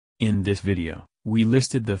In this video, we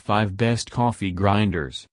listed the 5 best coffee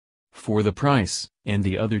grinders. For the price, and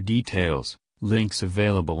the other details, links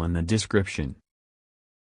available in the description.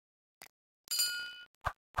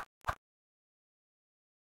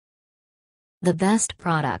 The best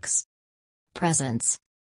products. Presents.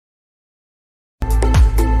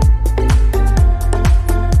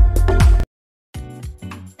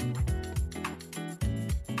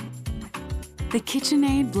 The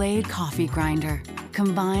KitchenAid Blade Coffee Grinder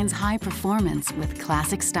combines high performance with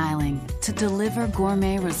classic styling to deliver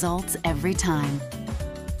gourmet results every time.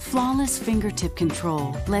 Flawless fingertip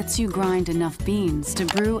control lets you grind enough beans to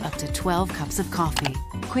brew up to 12 cups of coffee,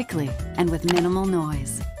 quickly and with minimal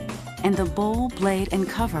noise. And the bowl, blade, and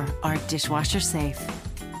cover are dishwasher safe.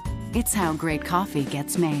 It's how great coffee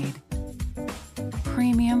gets made.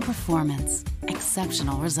 Premium performance,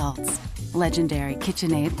 exceptional results, legendary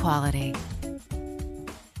KitchenAid quality.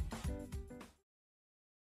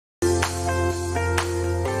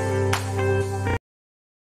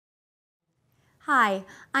 Hi,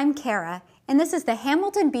 I'm Kara, and this is the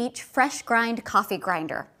Hamilton Beach Fresh Grind Coffee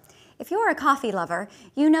Grinder. If you're a coffee lover,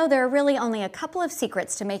 you know there are really only a couple of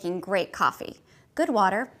secrets to making great coffee: good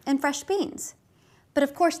water and fresh beans. But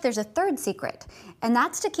of course there's a third secret, and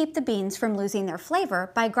that's to keep the beans from losing their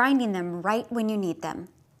flavor by grinding them right when you need them.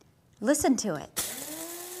 Listen to it.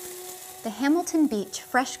 The Hamilton Beach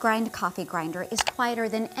Fresh Grind Coffee Grinder is quieter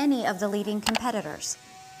than any of the leading competitors.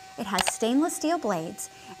 It has stainless steel blades,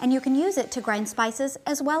 and you can use it to grind spices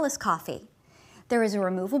as well as coffee. There is a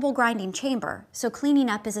removable grinding chamber, so cleaning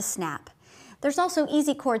up is a snap. There's also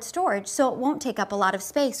easy cord storage, so it won't take up a lot of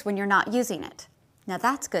space when you're not using it. Now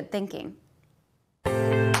that's good thinking.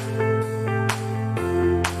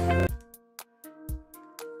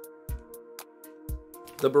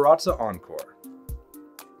 The Baratza Encore,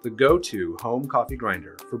 the go-to home coffee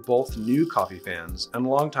grinder for both new coffee fans and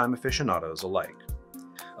longtime aficionados alike.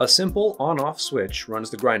 A simple on-off switch runs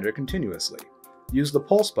the grinder continuously. Use the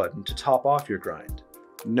pulse button to top off your grind.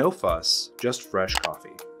 No fuss, just fresh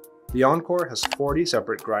coffee. The Encore has 40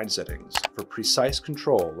 separate grind settings for precise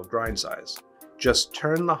control of grind size. Just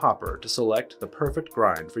turn the hopper to select the perfect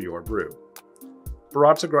grind for your brew.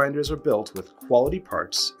 Baratza grinders are built with quality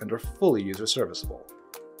parts and are fully user serviceable.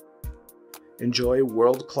 Enjoy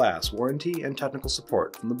world-class warranty and technical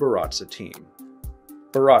support from the Baratza team.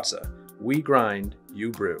 Baratza, we grind,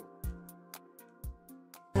 you brew.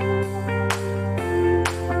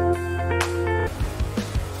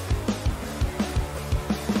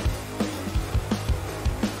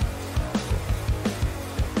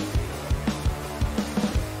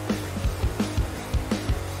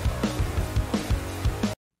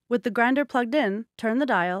 With the grinder plugged in, turn the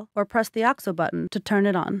dial or press the OXO button to turn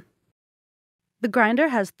it on. The grinder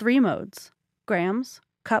has 3 modes: grams,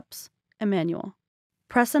 cups, and manual.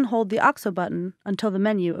 Press and hold the OXO button until the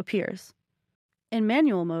menu appears. In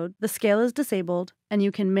manual mode, the scale is disabled and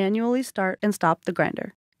you can manually start and stop the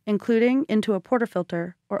grinder, including into a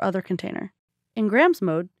portafilter or other container. In grams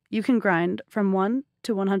mode, you can grind from 1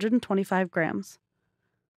 to 125 grams.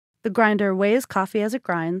 The grinder weighs coffee as it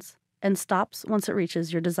grinds and stops once it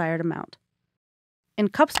reaches your desired amount. In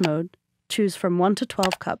cups mode, choose from 1 to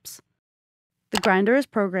 12 cups. The grinder is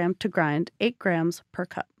programmed to grind 8 grams per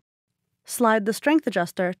cup. Slide the strength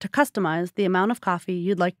adjuster to customize the amount of coffee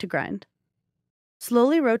you'd like to grind.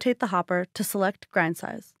 Slowly rotate the hopper to select grind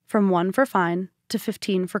size, from 1 for fine to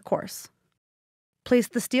 15 for coarse. Place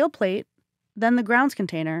the steel plate, then the grounds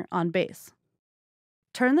container, on base.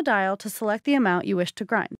 Turn the dial to select the amount you wish to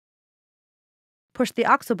grind. Push the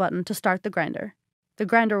OXO button to start the grinder. The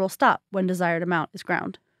grinder will stop when desired amount is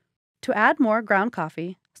ground. To add more ground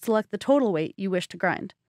coffee, select the total weight you wish to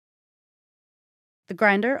grind. The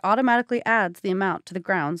grinder automatically adds the amount to the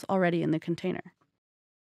grounds already in the container.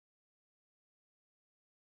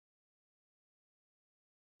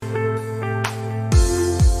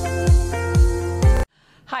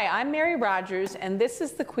 Hi, I'm Mary Rogers, and this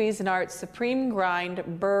is the Cuisinart Supreme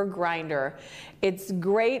Grind Burr Grinder. It's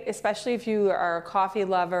great, especially if you are a coffee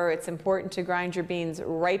lover. It's important to grind your beans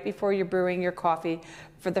right before you're brewing your coffee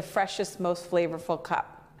for the freshest, most flavorful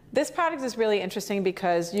cup. This product is really interesting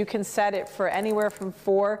because you can set it for anywhere from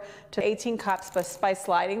 4 to 18 cups by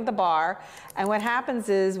sliding the bar. And what happens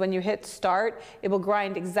is when you hit start, it will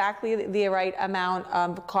grind exactly the right amount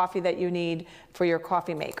of coffee that you need for your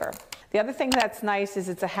coffee maker. The other thing that's nice is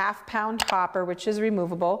it's a half-pound hopper, which is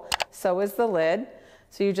removable. So is the lid.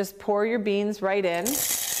 So you just pour your beans right in.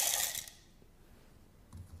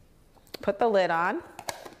 Put the lid on.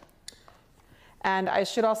 And I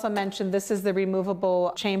should also mention this is the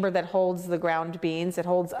removable chamber that holds the ground beans. It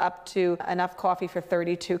holds up to enough coffee for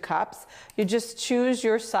 32 cups. You just choose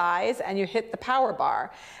your size and you hit the power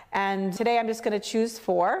bar. And today I'm just going to choose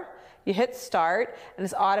 4. You hit start and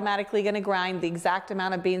it's automatically going to grind the exact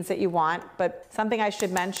amount of beans that you want. But something I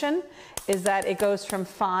should mention is that it goes from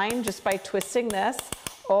fine just by twisting this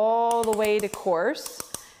all the way to coarse.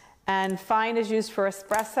 And fine is used for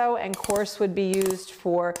espresso and coarse would be used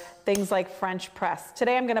for things like French press.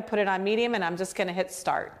 Today I'm going to put it on medium and I'm just going to hit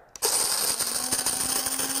start.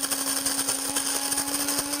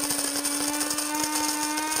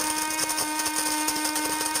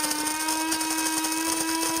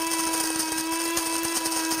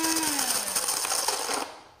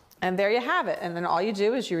 And there you have it. And then all you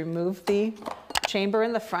do is you remove the chamber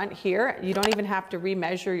in the front here. You don't even have to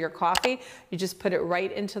remeasure your coffee. You just put it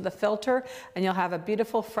right into the filter and you'll have a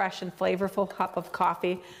beautiful, fresh and flavorful cup of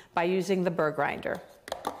coffee by using the Burr grinder.